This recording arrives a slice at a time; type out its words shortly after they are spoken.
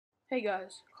Hey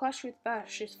guys, Clash with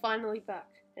Bash is finally back,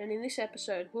 and in this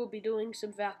episode we'll be doing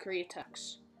some Valkyrie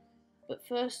attacks. But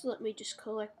first let me just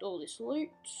collect all this loot.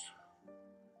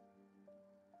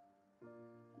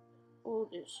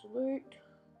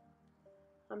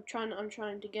 I'm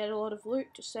trying to get a lot of loot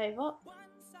to save up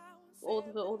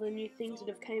all the new things that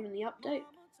have came in the update.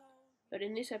 But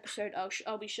in this episode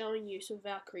I'll be showing you some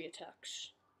Valkyrie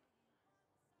attacks.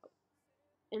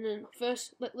 And then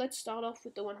first let's start off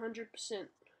with the 100%.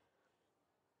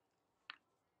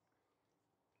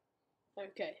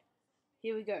 Okay,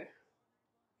 here we go.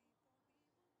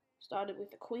 Started with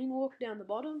the queen walk down the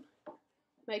bottom,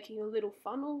 making a little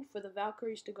funnel for the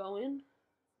Valkyries to go in.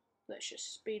 Let's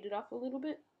just speed it up a little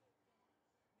bit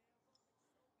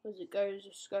as it goes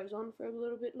on for a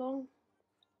little bit long.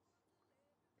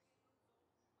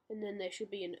 And then there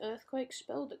should be an earthquake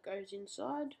spell that goes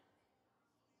inside.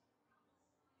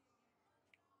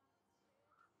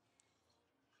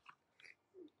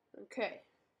 Okay,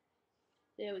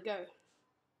 there we go.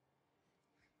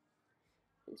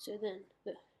 And so then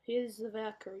here's the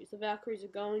Valkyries. The Valkyries are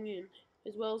going in,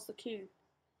 as well as the king.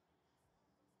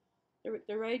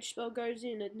 The rage spell goes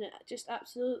in and it just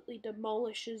absolutely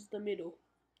demolishes the middle.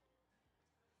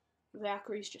 The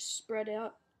Valkyries just spread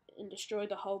out and destroy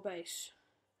the whole base.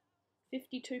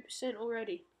 52%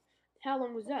 already. How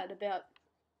long was that? About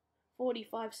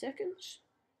 45 seconds?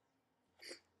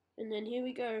 And then here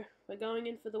we go. We're going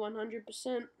in for the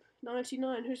 100%.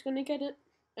 99. Who's going to get it?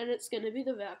 And it's going to be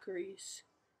the Valkyries.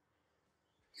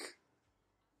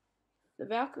 The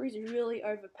Valkyries are really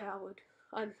overpowered.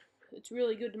 It's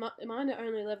really good. Mine are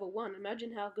only level 1.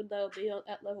 Imagine how good they'll be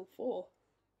at level 4.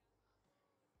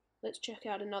 Let's check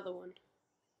out another one.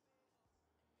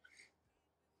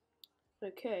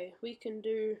 Okay, we can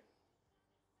do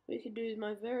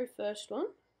my very first one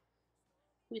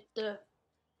with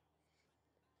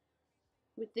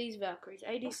these Valkyries.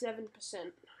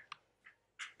 87%.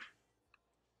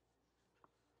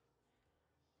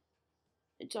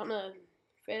 It's on a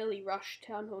fairly rushed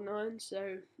Town Hall 9,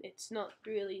 so it's not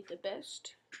really the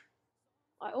best.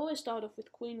 I always start off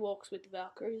with queen walks with the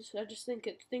Valkyries. I just think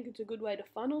it's a good way to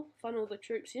funnel the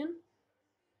troops in.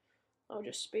 I'll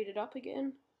just speed it up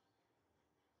again.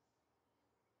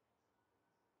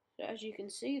 So as you can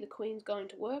see, the queen's going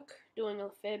to work, doing a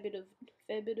fair bit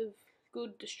of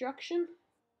good destruction.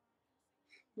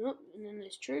 Nope, and then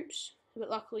there's troops, but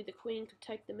luckily the queen could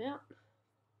take them out.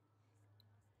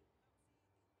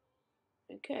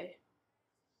 Okay,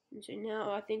 and so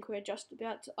now I think we're just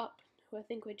about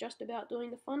doing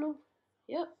the funnel.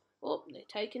 Yep. Oh, they're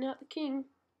taking out the king,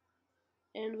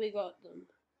 and we got them.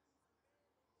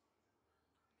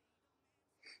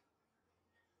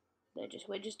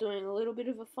 We're just doing a little bit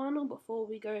of a funnel before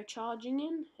we go charging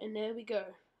in, and there we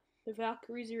go. The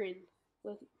Valkyries are in.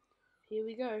 Look, here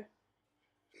we go.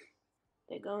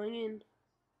 They're going in.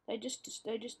 They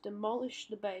just demolish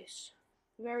the base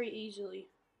very easily.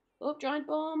 Oh, giant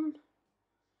bomb!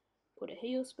 Put a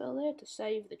heal spell there to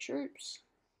save the troops.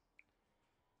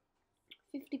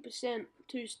 50%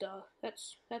 2-star.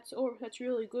 That's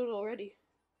really good already.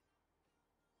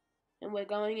 And we're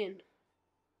going in.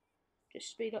 Just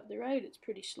speed up the rate. It's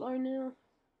pretty slow now.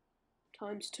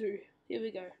 ×2. Here we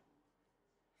go.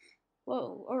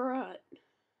 Whoa! All right.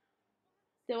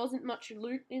 There wasn't much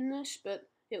loot in this, but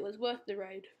it was worth the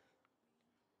raid.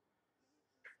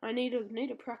 I need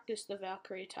to practice the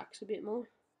Valkyrie attacks a bit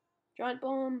more. Giant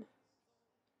bomb.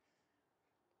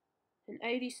 And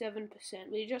 87%.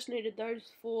 We just needed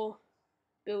those 4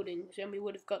 buildings and we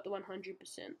would have got the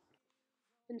 100%.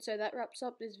 And so that wraps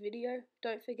up this video.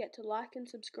 Don't forget to like and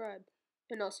subscribe.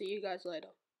 And I'll see you guys later.